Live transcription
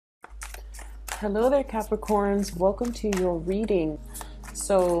Hello there, Capricorns. Welcome to your reading.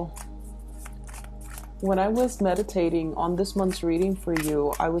 So, when I was meditating on this month's reading for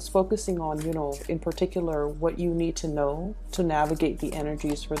you, I was focusing on, in particular, what you need to know to navigate the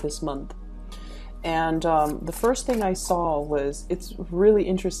energies for this month. And the first thing I saw was, it's really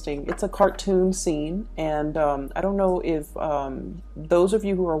interesting. It's a cartoon scene. And I don't know if those of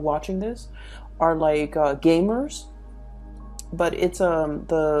you who are watching this are like gamers, but it's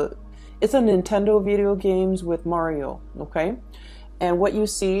a Nintendo video games with Mario, okay? And what you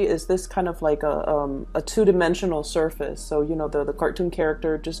see is this kind of like a two-dimensional surface. So, the cartoon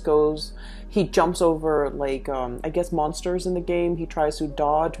character just goes, he jumps over like, I guess monsters in the game. He tries to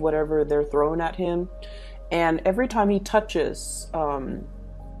dodge whatever they're throwing at him. And every time he touches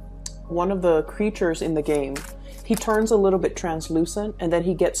one of the creatures in the game, he turns a little bit translucent and then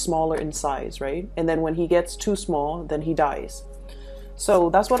he gets smaller in size, right? And then when he gets too small, then he dies.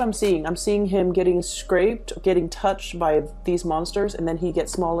 So that's what I'm seeing. I'm seeing him getting scraped, getting touched by these monsters, and then he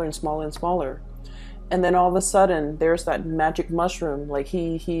gets smaller and smaller and smaller. And then all of a sudden, there's that magic mushroom. Like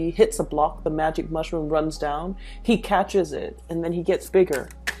he hits a block, the magic mushroom runs down, he catches it, and then he gets bigger.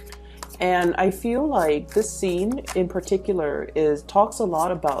 And I feel like this scene in particular talks a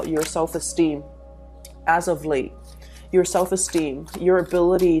lot about your self-esteem as of late. Your self-esteem, your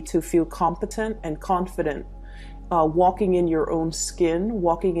ability to feel competent and confident. Walking in your own skin,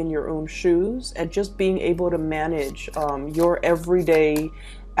 walking in your own shoes, and just being able to manage your everyday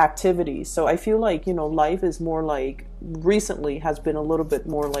activities. So I feel like, life is more like, recently has been a little bit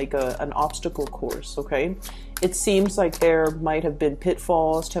more like an obstacle course, okay? It seems like there might have been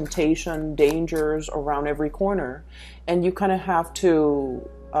pitfalls, temptation, dangers around every corner. And you kind of have to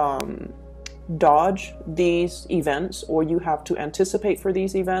dodge these events, or you have to anticipate for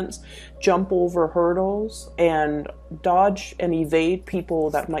these events, jump over hurdles, and dodge and evade people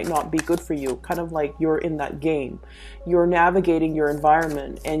that might not be good for you. Kind of like you're in that game. You're navigating your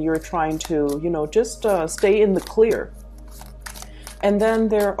environment and you're trying to, just stay in the clear. And then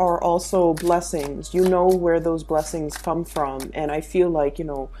there are also blessings. You know where those blessings come from. And I feel like,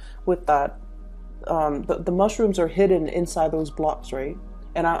 with that, the mushrooms are hidden inside those blocks, right?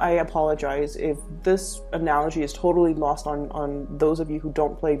 And I apologize if this analogy is totally lost on those of you who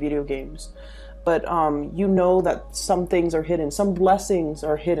don't play video games. But you know that some things are hidden. Some blessings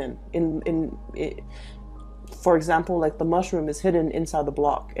are hidden. For example, like the mushroom is hidden inside the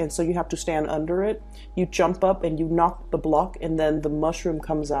block. And so you have to stand under it. You jump up and you knock the block, and then the mushroom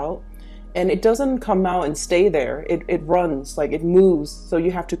comes out. And it doesn't come out and stay there. It runs, like it moves. So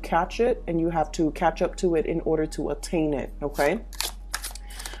you have to catch it, and you have to catch up to it in order to attain it, okay?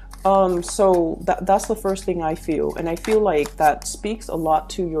 So that's the first thing I feel. And I feel like that speaks a lot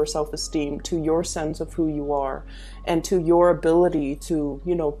to your self-esteem, to your sense of who you are, and to your ability to,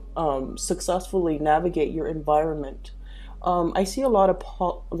 successfully navigate your environment. I see a lot of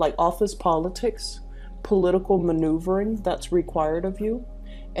office politics, political maneuvering that's required of you.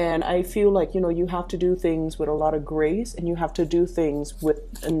 And I feel like, you have to do things with a lot of grace, and you have to do things with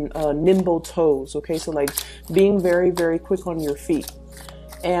nimble toes. Okay. So like being very, very quick on your feet.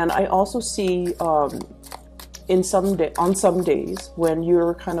 And I also see on some days when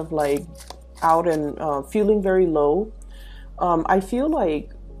you're kind of like out and feeling very low, I feel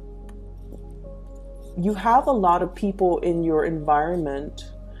like you have a lot of people in your environment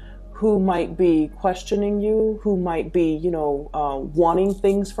who might be questioning you, who might be, wanting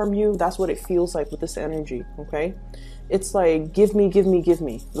things from you. That's what it feels like with this energy, okay? It's like, give me, give me, give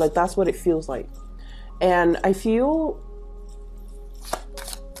me. Like, that's what it feels like. And I feel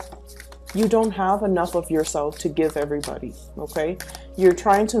you don't have enough of yourself to give everybody, okay? You're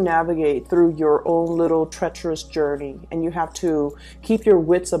trying to navigate through your own little treacherous journey, and you have to keep your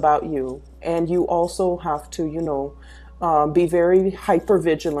wits about you. And you also have to, be very hyper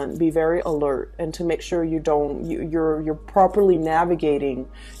vigilant, be very alert, and to make sure you're properly navigating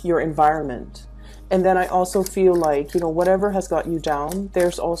your environment. And then I also feel like, whatever has got you down,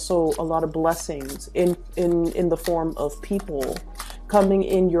 there's also a lot of blessings in the form of people coming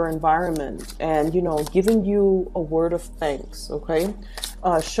in your environment and, giving you a word of thanks, okay?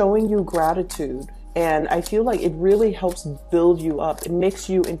 Showing you gratitude. And I feel like it really helps build you up. It makes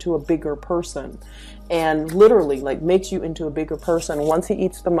you into a bigger person, and literally like makes you into a bigger person. Once he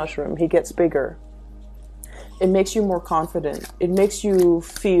eats the mushroom, he gets bigger. It makes you more confident. It makes you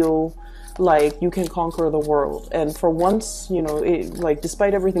feel like you can conquer the world. And for once,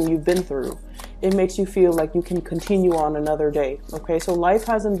 despite everything you've been through, it makes you feel like you can continue on another day. Okay, so life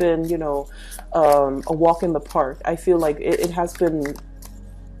hasn't been, a walk in the park. I feel like it has been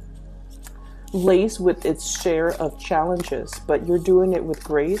laced with its share of challenges, but you're doing it with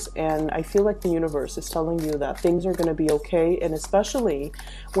grace. And I feel like the universe is telling you that things are going to be okay. And especially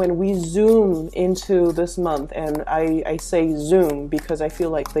when we zoom into this month, and I say zoom because I feel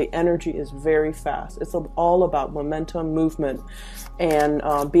like the energy is very fast. It's all about momentum, movement, and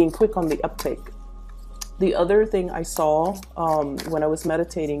being quick on the uptake. The other thing I saw when I was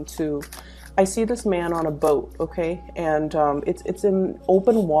meditating too, I see this man on a boat, okay? And it's in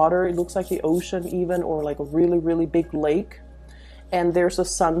open water. It looks like the ocean even, or like a really, really big lake. And there's a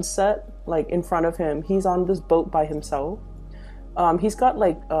sunset like in front of him. He's on this boat by himself. He's got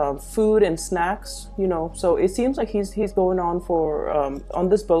like food and snacks, you know, so it seems like he's going on for on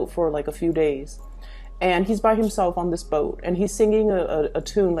this boat for like a few days. And he's by himself on this boat, and he's singing a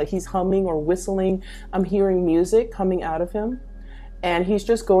tune, like he's humming or whistling. I'm hearing music coming out of him. And he's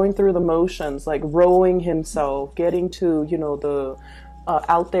just going through the motions, like rowing himself, getting to, you know, the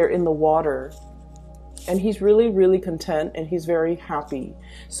out there in the water. And he's really, really content, and he's very happy.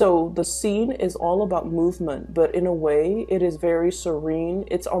 So the scene is all about movement, but in a way it is very serene.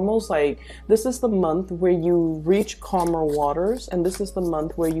 It's almost like this is the month where you reach calmer waters, and this is the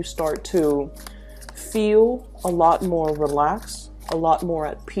month where you start to feel a lot more relaxed, a lot more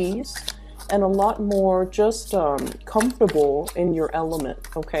at peace, and a lot more just comfortable in your element,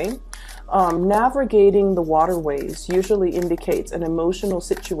 okay? Navigating the waterways usually indicates an emotional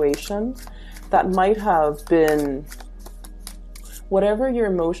situation that might have been, whatever your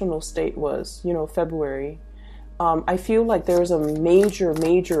emotional state was, you know, February. I feel like there's a major,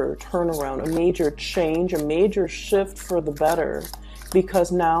 major turnaround, a major change, a major shift for the better,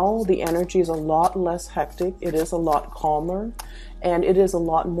 because now the energy is a lot less hectic. It is a lot calmer. And it is a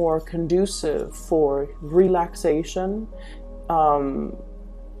lot more conducive for relaxation,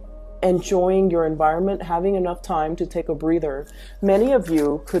 enjoying your environment, having enough time to take a breather. Many of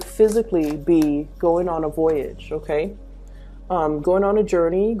you could physically be going on a voyage, okay? Going on a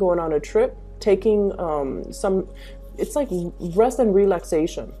journey, going on a trip, taking it's like rest and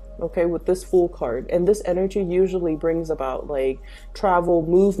relaxation, okay, with this Fool card. And this energy usually brings about like travel,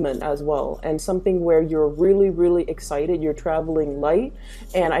 movement as well, and something where you're really, really excited, you're traveling light.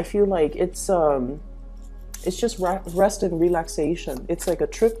 And I feel like it's just rest and relaxation. It's like a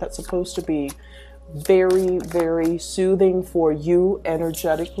trip that's supposed to be very, very soothing for you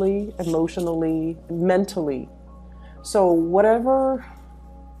energetically, emotionally, mentally. So whatever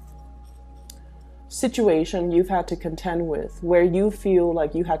situation you've had to contend with, where you feel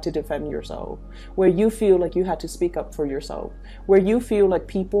like you had to defend yourself, where you feel like you had to speak up for yourself, where you feel like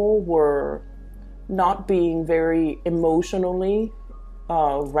people were not being very emotionally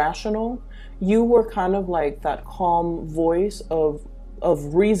rational, you were kind of like that calm voice of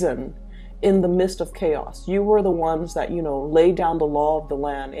reason in the midst of chaos. You were the ones that, you know, laid down the law of the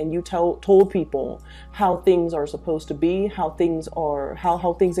land, and you told people how things are supposed to be, how things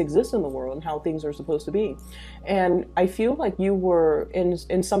exist in the world, and how things are supposed to be. And I feel like you were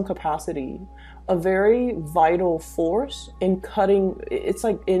in some capacity a very vital force in cutting, it's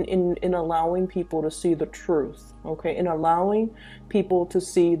like in allowing people to see the truth, okay? In allowing people to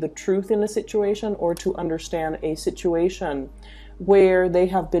see the truth in a situation, or to understand a situation where they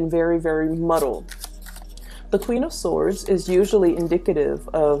have been very, very muddled. The Queen of Swords is usually indicative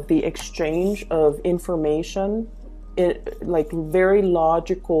of the exchange of information, like very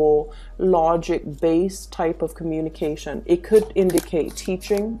logical, logic-based type of communication. It could indicate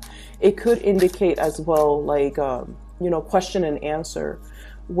teaching. It could indicate as well, like, you know, question and answer,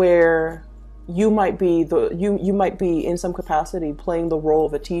 where you might be you might be in some capacity playing the role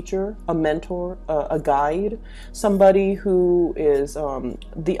of a teacher, a mentor, a guide, somebody who is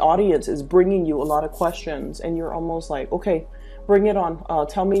the audience is bringing you a lot of questions, and you're almost like, okay, bring it on.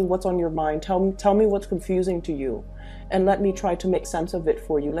 Tell me what's on your mind. Tell me what's confusing to you, and let me try to make sense of it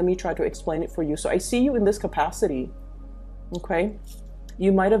for you. Let me try to explain it for you. So I see you in this capacity, okay?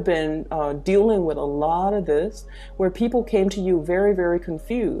 You might have been dealing with a lot of this, where people came to you very, very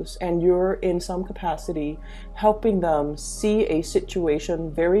confused, and you're in some capacity helping them see a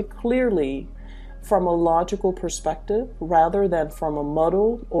situation very clearly from a logical perspective, rather than from a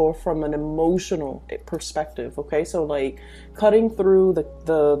muddled or from an emotional perspective, okay? So like cutting through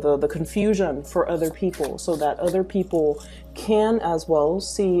the confusion for other people, so that other people can as well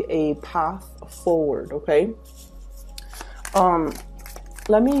see a path forward, okay?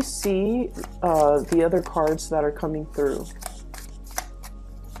 Let me see the other cards that are coming through.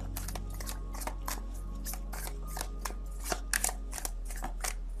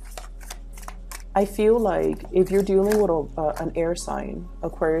 I feel like if you're dealing with an air sign,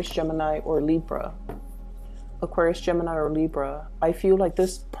 Aquarius, Gemini, or Libra, Aquarius, Gemini, or Libra, I feel like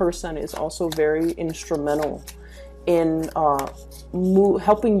this person is also very instrumental in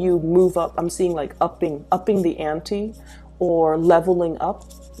helping you move up. I'm seeing like upping the ante or leveling up.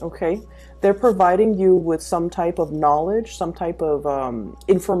 Okay, they're providing you with some type of knowledge, some type of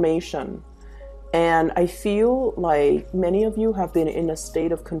information, and I feel like many of you have been in a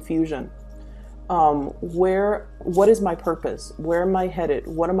state of confusion. What is my purpose? Where am I headed?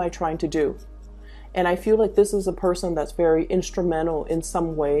 What am I trying to do? And I feel like this is a person that's very instrumental in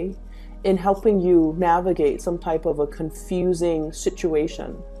some way in helping you navigate some type of a confusing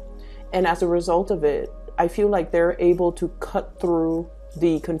situation. And as a result of it, I feel like they're able to cut through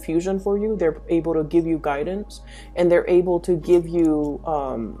the confusion for you. They're able to give you guidance, and they're able to give you,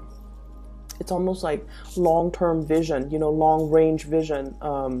 it's almost like long-term vision, long-range vision,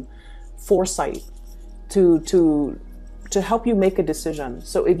 foresight to help you make a decision.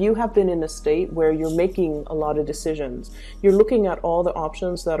 So if you have been in a state where you're making a lot of decisions, you're looking at all the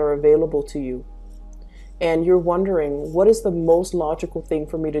options that are available to you, and you're wondering, what is the most logical thing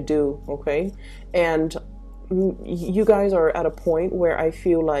for me to do? Okay. And you guys are at a point where I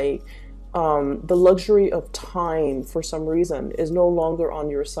feel like the luxury of time, for some reason, is no longer on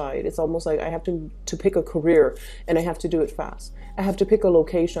your side. It's almost like I have to pick a career, and I have to do it fast. I have to pick a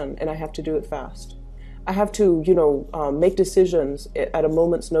location, and I have to do it fast. I have to, make decisions at a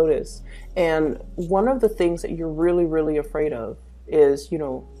moment's notice. And one of the things that you're really, really afraid of is,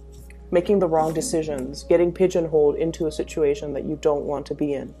 making the wrong decisions, getting pigeonholed into a situation that you don't want to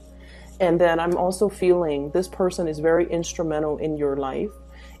be in. And then I'm also feeling this person is very instrumental in your life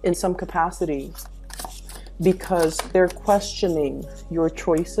in some capacity, because they're questioning your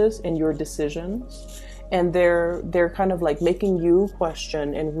choices and your decisions. And they're kind of like making you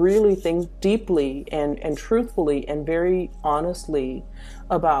question and really think deeply and truthfully and very honestly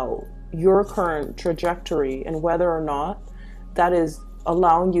about your current trajectory and whether or not that is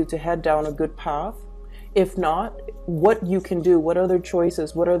allowing you to head down a good path. If not, what you can do, what other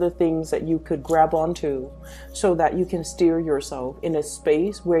choices, what other things that you could grab onto so that you can steer yourself in a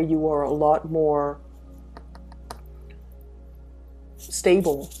space where you are a lot more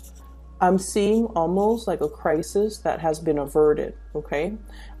stable. I'm seeing almost like a crisis that has been averted. Okay,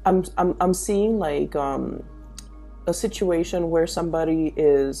 I'm seeing like a situation where somebody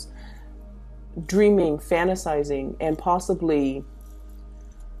is dreaming, fantasizing, and possibly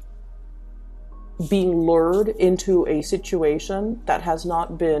being lured into a situation that has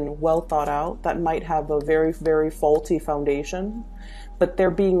not been well thought out, that might have a very, very faulty foundation, but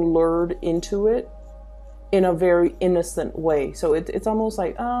they're being lured into it in a very innocent way. So it's almost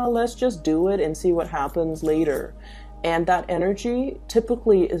like, let's just do it and see what happens later. And that energy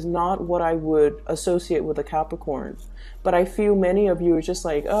typically is not what I would associate with a Capricorn. But I feel many of you are just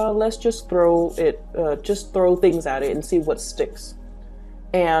like, let's just throw things at it and see what sticks.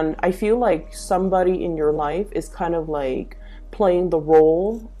 And I feel like somebody in your life is kind of like playing the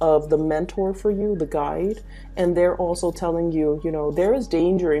role of the mentor for you, the guide. And they're also telling you, there is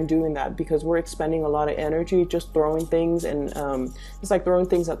danger in doing that, because we're expending a lot of energy just throwing things. And it's like throwing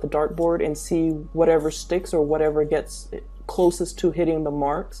things at the dartboard and see whatever sticks or whatever gets closest to hitting the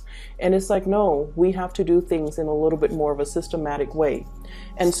marks. And it's like, no, we have to do things in a little bit more of a systematic way.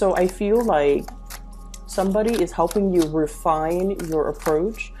 And so I feel like somebody is helping you refine your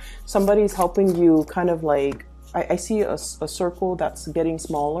approach. Somebody is helping you kind of like, I see a circle that's getting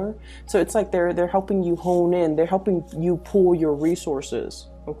smaller. So it's like they're helping you hone in. They're helping you pool your resources,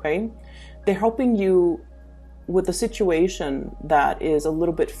 okay? They're helping you with a situation that is a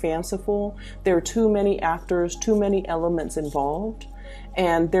little bit fanciful. There are too many actors, too many elements involved.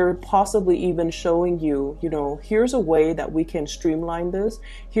 And they're possibly even showing you, here's a way that we can streamline this.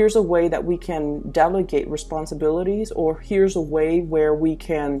 Here's a way that we can delegate responsibilities, or here's a way where we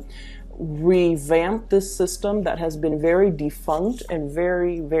can revamp this system that has been very defunct and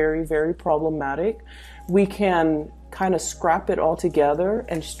very, very, very problematic. We can kind of scrap it all together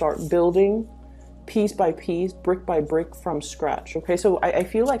and start building piece by piece, brick by brick from scratch. Okay, so I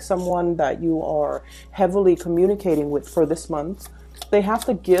feel like someone that you are heavily communicating with for this month, they have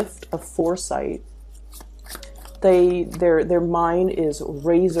the gift of foresight. Their mind is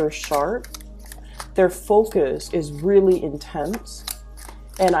razor sharp. Their focus is really intense.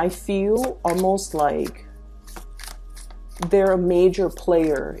 And I feel almost like they're a major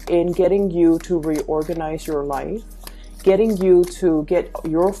player in getting you to reorganize your life, getting you to get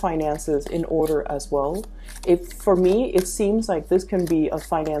your finances in order as well, If for me, it seems like this can be a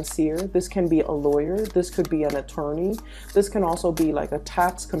financier, this can be a lawyer, this could be an attorney, this can also be like a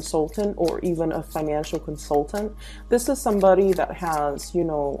tax consultant or even a financial consultant. This is somebody that has,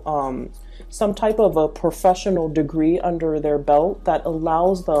 some type of a professional degree under their belt that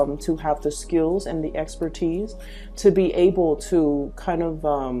allows them to have the skills and the expertise to be able to kind of,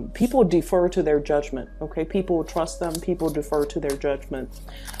 people defer to their judgment, okay? People trust them, people defer to their judgment.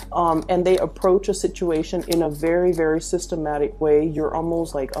 And they approach a situation in a very, very systematic way. You're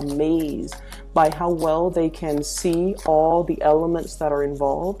almost like amazed by how well they can see all the elements that are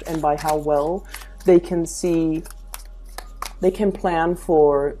involved and by how well they can see, they can plan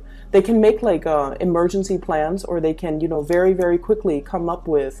for, they can make like emergency plans, or they can, very, very quickly come up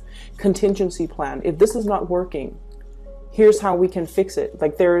with contingency plan. If this is not working, here's how we can fix it.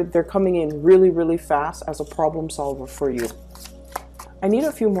 Like they're coming in really, really fast as a problem solver for you. I need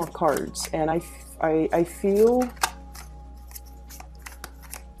a few more cards, and I feel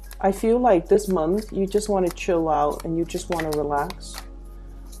like this month you just want to chill out and you just want to relax.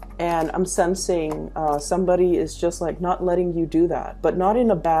 And I'm sensing somebody is just like not letting you do that, but not in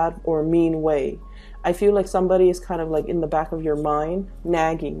a bad or mean way. I feel like somebody is kind of like in the back of your mind,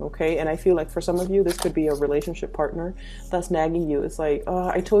 nagging, okay? And I feel like for some of you, this could be a relationship partner that's nagging you. It's like,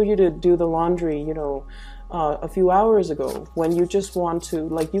 I told you to do the laundry, a few hours ago, when you just want to,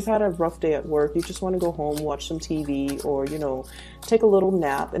 like, you've had a rough day at work, you just want to go home, watch some TV, or, take a little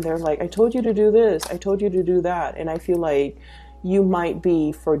nap. And they're like, I told you to do this, I told you to do that. And I feel like you might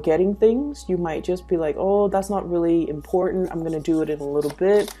be forgetting things. You might just be like, oh, that's not really important, I'm going to do it in a little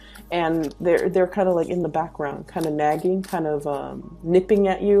bit. And they're kind of like in the background, kind of nagging, kind of nipping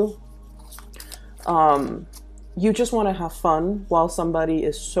at you. You just want to have fun while somebody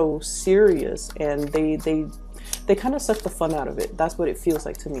is so serious, and they kind of suck the fun out of it. That's what it feels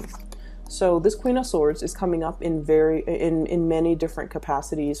like to me. So this Queen of Swords is coming up in many different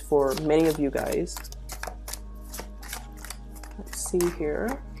capacities for many of you guys. Let's see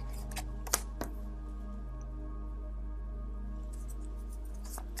here.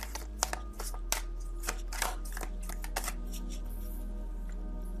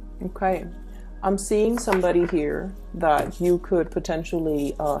 Okay. I'm seeing somebody here that you could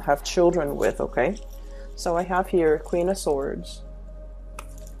potentially have children with, okay? So I have here Queen of Swords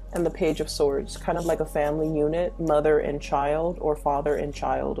and the Page of Swords, kind of like a family unit, mother and child or father and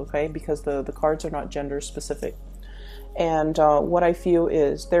child, okay? Because the cards are not gender specific. And what I feel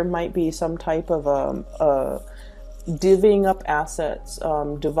is there might be some type of divvying up assets,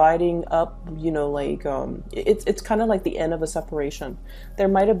 dividing up, it's kind of like the end of a separation. There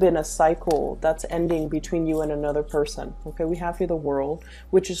might have been a cycle that's ending between you and another person. Okay, we have here the World,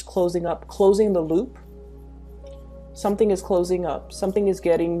 which is closing the loop. Something is closing up. Something is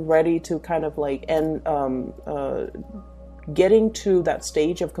getting ready to kind of like end, getting to that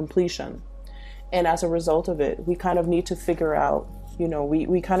stage of completion. And as a result of it, we kind of need to figure out,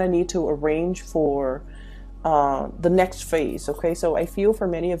 we kind of need to arrange for the next phase. Okay, so I feel for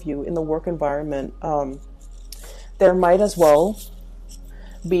many of you in the work environment, there might as well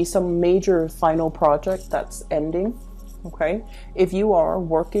be some major final project that's ending. Okay, if you are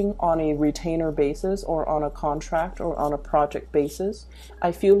working on a retainer basis or on a contract or on a project basis,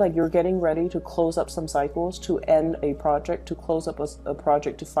 I feel like you're getting ready to close up some cycles, to end a project, to close up a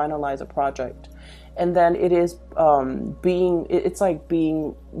project, to finalize a project. And then it is it's like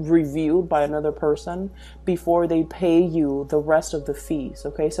being reviewed by another person before they pay you the rest of the fees.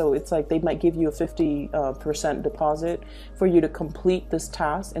 Okay, so it's like they might give you a 50% deposit for you to complete this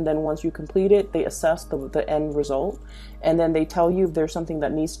task, and then once you complete it, they assess the end result, and then they tell you if there's something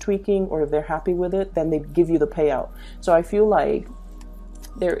that needs tweaking, or if they're happy with it, then they give you the payout. So I feel like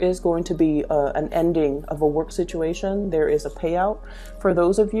there is going to be an ending of a work situation. There is a payout for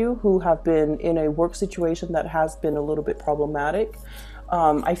those of you who have been in a work situation that has been a little bit problematic.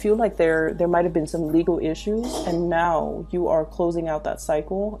 I feel like there might have been some legal issues, and now you are closing out that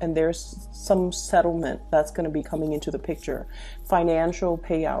cycle, and there's some settlement that's going to be coming into the picture. Financial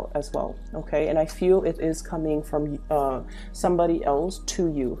payout as well, okay? And I feel it is coming from somebody else to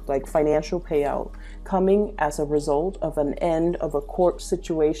you, like financial payout coming as a result of an end of a court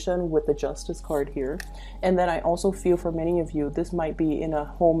situation with the Justice card here. And then I also feel for many of you, this might be in a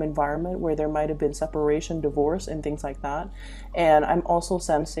home environment where there might have been separation, divorce, and things like that. And I'm also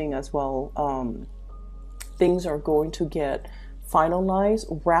sensing as well, things are going to get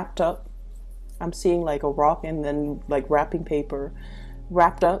finalized, wrapped up. I'm seeing like a rock and then like wrapping paper,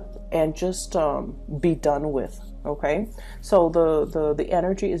 wrapped up and just be done with. Okay, so the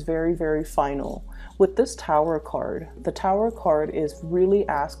energy is very, very final. With this Tower card, the Tower card is really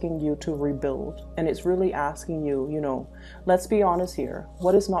asking you to rebuild, and it's really asking you, you know, let's be honest here,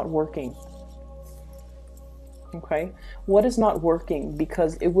 what is not working? Okay, what is not working?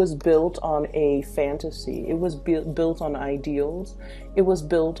 Because it was built on a fantasy, it was built on ideals, it was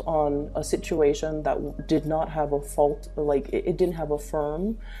built on a situation that did not have a fault, like it didn't have a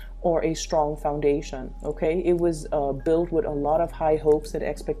firm or a strong foundation. Okay, it was built with a lot of high hopes and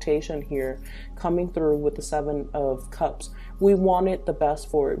expectation here, coming through with the Seven of Cups. We wanted the best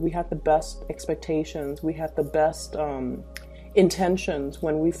for it, we had the best expectations, we had the best intentions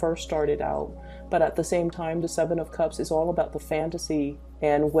when we first started out. But at the same time, the Seven of Cups is all about the fantasy.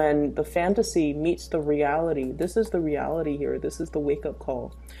 And when the fantasy meets the reality, this is the reality here. This is the wake-up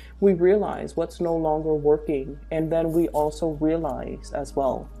call. We realize what's no longer working. And then we also realize as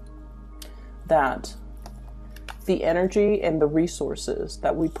well that the energy and the resources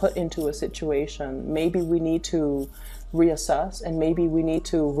that we put into a situation, maybe we need to reassess, and maybe we need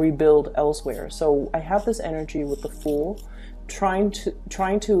to rebuild elsewhere. So I have this energy with the Fool, trying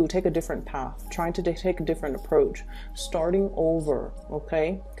to take a different path, trying to take a different approach, starting over.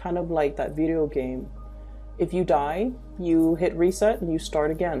 Okay, kind of like that video game. If you die, you hit reset and you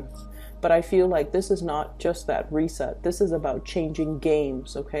start again. But I feel like this is not just that reset. This is about changing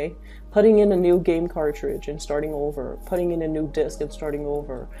games, okay? Putting in a new game cartridge and starting over. Putting in a new disc and starting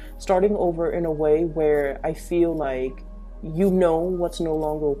over. Starting over in a way where I feel like you know what's no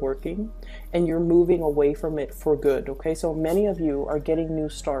longer working and you're moving away from it for good, okay? So many of you are getting new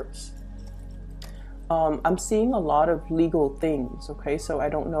starts. I'm seeing a lot of legal things, okay? So I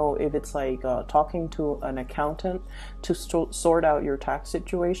don't know if it's like talking to an accountant to sort out your tax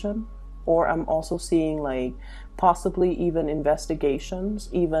situation, or I'm also seeing like possibly even investigations,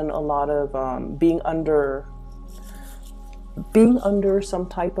 even a lot of being under some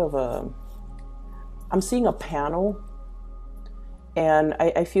type of I'm seeing a panel. And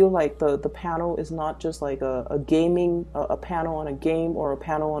I feel like the panel is not just like a panel on a game or a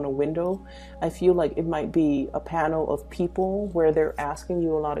panel on a window. I feel like it might be a panel of people where they're asking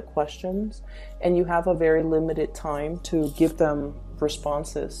you a lot of questions and you have a very limited time to give them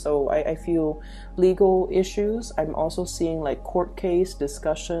responses. So I feel legal issues. I'm also seeing like court case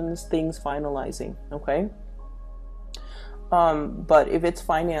discussions, things finalizing, okay? But if it's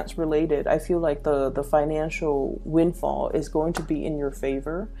finance related, I feel like the financial windfall is going to be in your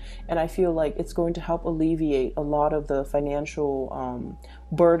favor. And I feel like it's going to help alleviate a lot of the financial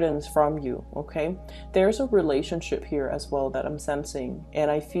burdens from you, okay? There's a relationship here as well that I'm sensing. And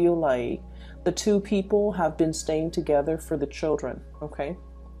I feel like the two people have been staying together for the children, okay?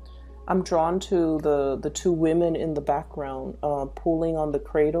 I'm drawn to the two women in the background pulling on the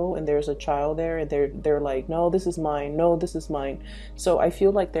cradle, and there's a child there, and they're like, no, this is mine, no, this is mine. So I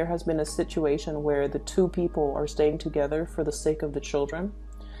feel like there has been a situation where the two people are staying together for the sake of the children,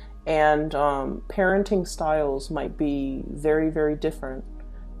 and parenting styles might be very, very different.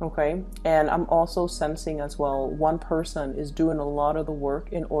 Okay, and I'm also sensing as well, one person is doing a lot of the work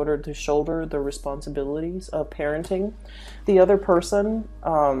in order to shoulder the responsibilities of parenting. The other person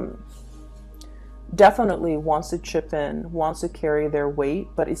definitely wants to chip in, wants to carry their weight,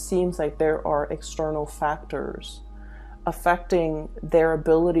 but it seems like there are external factors affecting their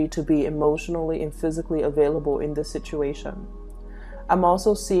ability to be emotionally and physically available in this situation. I'm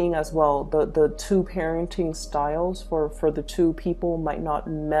also seeing as well the two parenting styles for the two people might not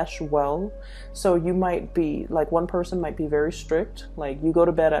mesh well. So you might be like, one person might be very strict, like you go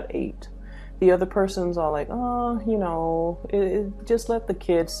to bed at 8. The other person's all like, oh, you know, just let the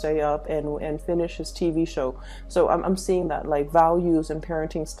kid stay up and finish his TV show. So I'm seeing that like values and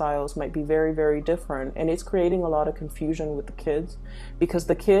parenting styles might be very, very different. And it's creating a lot of confusion with the kids, because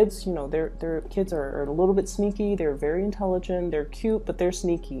the kids, you know, their kids are a little bit sneaky. They're very intelligent. They're cute, but they're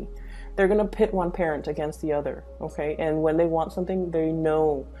sneaky. They're going to pit one parent against the other. Okay. And when they want something, they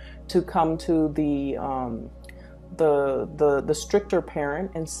know to come to the stricter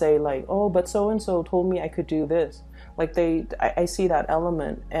parent and say like, oh, but so and so told me I could do this. Like I see that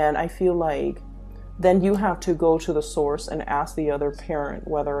element, and I feel like then you have to go to the source and ask the other parent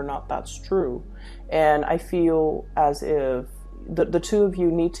whether or not that's true. And I feel as if the two of you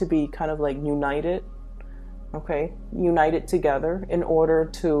need to be kind of like united, okay, united together in order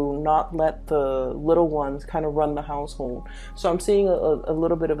to not let the little ones kind of run the household. So I'm seeing a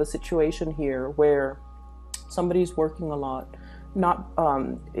little bit of a situation here where somebody's working a lot. Not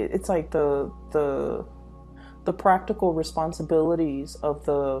it's like the practical responsibilities of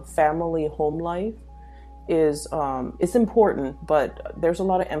the family home life is it's important, but there's a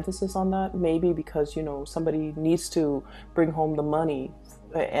lot of emphasis on that, maybe because, you know, somebody needs to bring home the money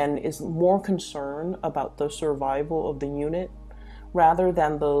and is more concerned about the survival of the unit rather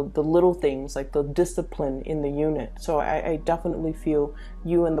than the little things like the discipline in the unit. So I definitely feel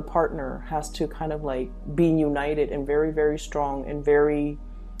you and the partner has to kind of like be united and very, very strong and very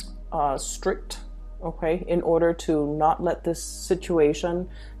strict, okay, in order to not let this situation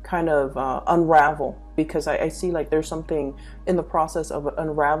kind of unravel, because I see like there's something in the process of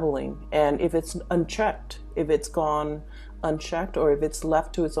unraveling, and if it's unchecked, if it's gone unchecked, or if it's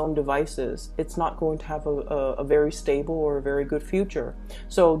left to its own devices, it's not going to have a very stable or a very good future.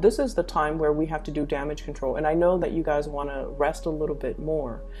 So this is the time where we have to do damage control. And I know that you guys want to rest a little bit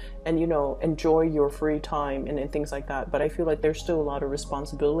more and, you know, enjoy your free time and things like that. But I feel like there's still a lot of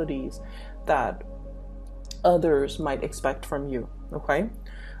responsibilities that others might expect from you, okay?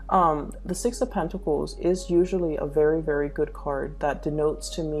 The Six of Pentacles is usually a very, very good card that denotes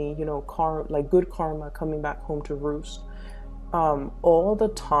to me, you know, like good karma coming back home to roost. All the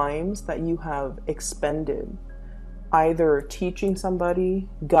times that you have expended either teaching somebody,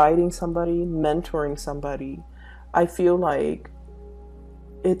 guiding somebody, mentoring somebody, I feel like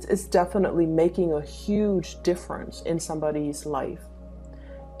it's definitely making a huge difference in somebody's life,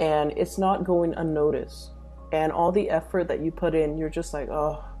 and it's not going unnoticed. And all the effort that you put in, you're just like,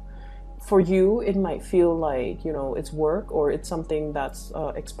 oh, for you, it might feel like, you know, it's work or it's something that's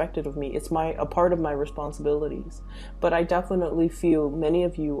expected of me. It's a part of my responsibilities. But I definitely feel many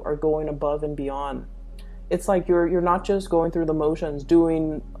of you are going above and beyond. It's like you're not just going through the motions,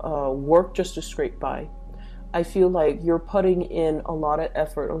 doing work just to scrape by. I feel like you're putting in a lot of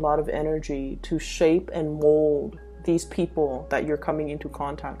effort, a lot of energy to shape and mold these people that you're coming into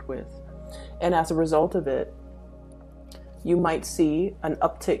contact with. And as a result of it, you might see an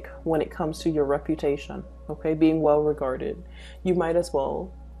uptick when it comes to your reputation, okay, being well regarded. You might as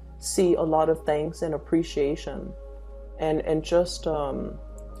well see a lot of thanks and appreciation and just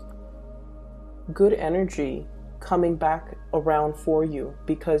good energy coming back around for you,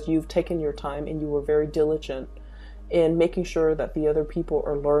 because you've taken your time and you were very diligent in making sure that the other people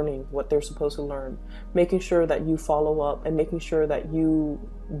are learning what they're supposed to learn, making sure that you follow up and making sure that you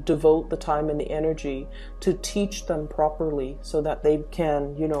devote the time and the energy to teach them properly so that they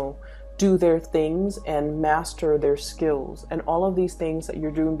can, you know, do their things and master their skills. And all of these things that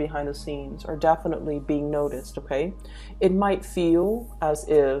you're doing behind the scenes are definitely being noticed, okay? It might feel as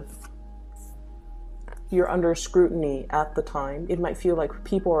if you're under scrutiny at the time. It might feel like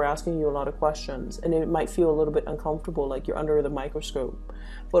people are asking you a lot of questions, and it might feel a little bit uncomfortable, like you're under the microscope.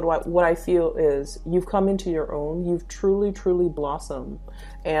 But what I feel is you've come into your own, you've truly, truly blossomed,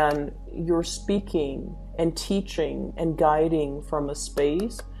 and you're speaking and teaching and guiding from a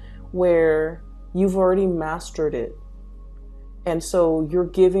space where you've already mastered it. And so you're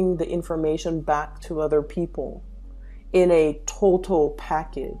giving the information back to other people in a total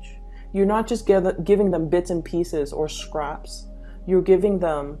package. You're not just giving them bits and pieces or scraps. You're giving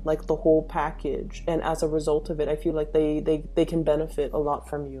them like the whole package. And as a result of it, I feel like they can benefit a lot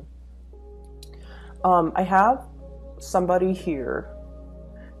from you. I have somebody here,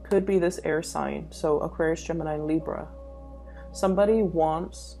 could be this air sign, so Aquarius, Gemini, and Libra. Somebody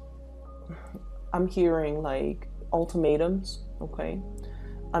wants, I'm hearing like ultimatums, okay?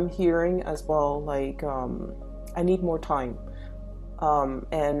 I'm hearing as well like, I need more time.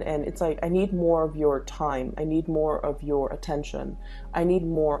 And it's like, I need more of your time. I need more of your attention. I need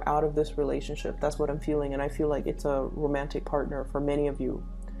more out of this relationship. That's what I'm feeling. And I feel like it's a romantic partner for many of you.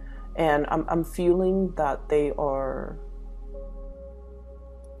 And I'm feeling that they are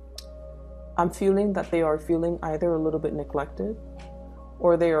feeling either a little bit neglected,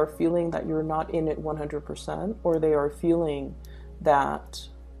 or they are feeling that you're not in it 100%, or they are feeling that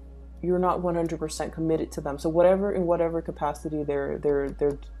you're not 100% committed to them. So in whatever capacity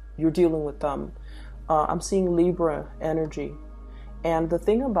you're dealing with them. I'm seeing Libra energy. And the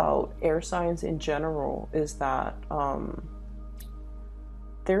thing about air signs in general is that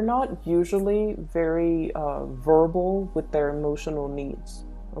they're not usually very verbal with their emotional needs.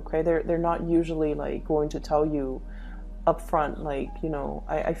 Okay, they're not usually like going to tell you upfront, like, you know,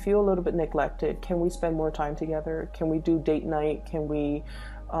 I feel a little bit neglected. Can we spend more time together? Can we do date night? Can we,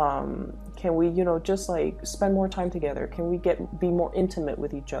 you know, just like spend more time together? Can we be more intimate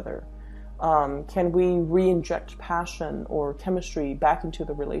with each other? Can we re-inject passion or chemistry back into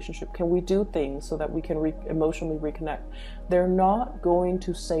the relationship? Can we do things so that we can emotionally reconnect? They're not going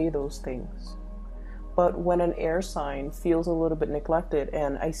to say those things. But when an air sign feels a little bit neglected,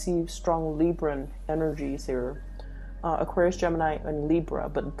 and I see strong Libran energies here, Aquarius, Gemini, and Libra,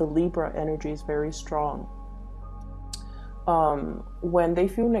 but the Libra energy is very strong. When they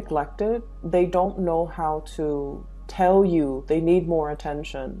feel neglected, they don't know how to tell you they need more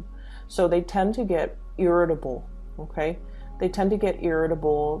attention. So they tend to get irritable, okay? They tend to get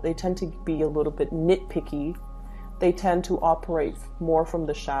irritable. They tend to be a little bit nitpicky. They tend to operate more from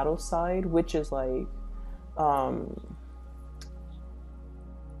the shadow side, which is like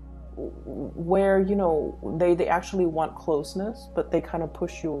where, you know, they actually want closeness, but they kind of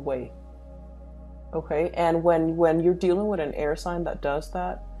push you away. Okay, and when you're dealing with an air sign that does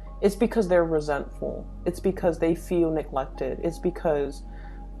that, it's because they're resentful. It's because they feel neglected. It's because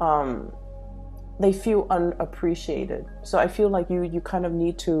they feel unappreciated. So I feel like you kind of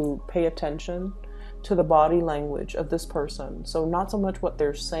need to pay attention to the body language of this person. So not so much what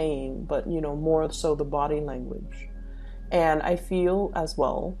they're saying, but, you know, more so the body language. And I feel as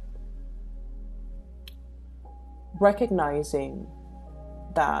well, recognizing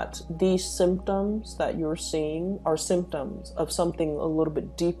that these symptoms that you're seeing are symptoms of something a little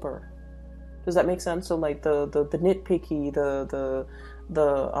bit deeper. Does that make sense? So like the nitpicky,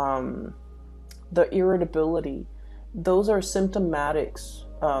 the irritability, those are symptomatics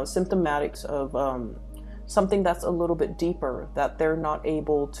of something that's a little bit deeper, that they're not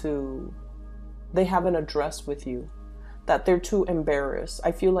able to, they haven't addressed with you, that they're too embarrassed.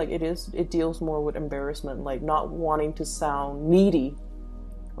 I feel like it deals more with embarrassment, like not wanting to sound needy.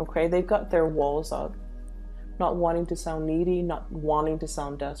 Okay, they've got their walls up, not wanting to sound needy, not wanting to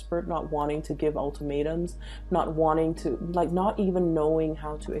sound desperate, not wanting to give ultimatums, not wanting to, like, not even knowing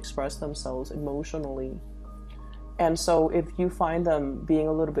how to express themselves emotionally. And so if you find them being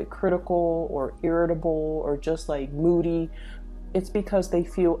a little bit critical or irritable or just like moody, it's because they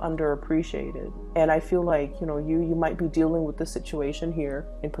feel underappreciated. And I feel like, you know, you might be dealing with this situation here,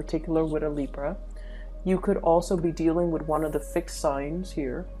 in particular with a Libra. You could also be dealing with one of the fixed signs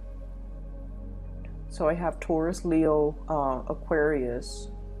here. So I have Taurus, Leo,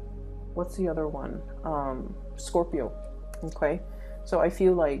 Aquarius. What's the other one? Scorpio. Okay. So I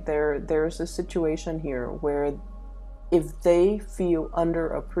feel like there's a situation here where if they feel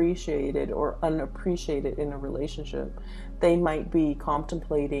underappreciated or unappreciated in a relationship, they might be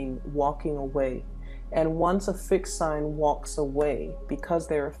contemplating walking away. And once a fixed sign walks away, because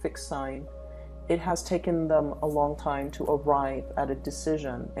they're a fixed sign, it has taken them a long time to arrive at a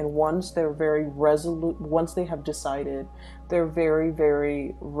decision. And once they're very resolute, once they have decided, they're very,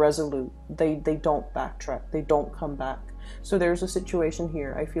 very resolute. They don't backtrack. They don't come back. So there's a situation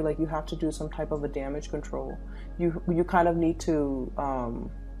here. I feel like you have to do some type of a damage control. You kind of need to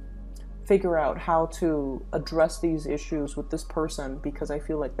figure out how to address these issues with this person, because I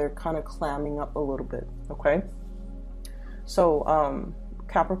feel like they're kind of clamming up a little bit. Okay. So,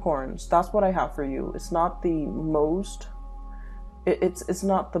 Capricorns, that's what I have for you. It's not the most, it's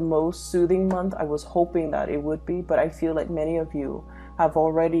not the most soothing month. I was hoping that it would be, but I feel like many of you have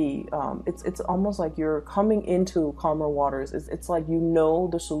already, it's almost like you're coming into calmer waters. It's like, you know,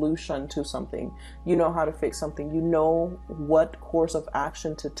 the solution to something, you know how to fix something, you know what course of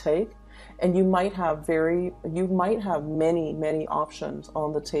action to take. And you might have many options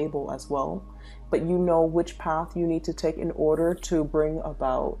on the table as well, but you know which path you need to take in order to bring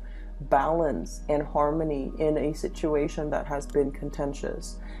about balance and harmony in a situation that has been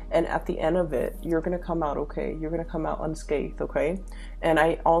contentious. And at the end of it, you're going to come out okay. You're going to come out unscathed, okay? And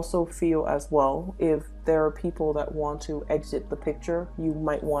I also feel as well, if there are people that want to exit the picture, you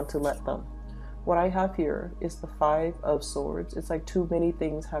might want to let them. What I have here is the Five of Swords. It's like too many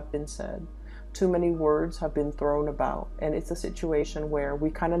things have been said. Too many words have been thrown about. And it's a situation where we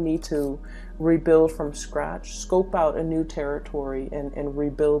kind of need to rebuild from scratch, scope out a new territory and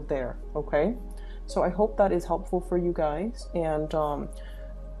rebuild there, okay? So I hope that is helpful for you guys. And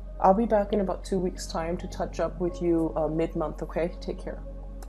I'll be back in about 2 weeks' time to touch up with you mid-month, okay? Take care.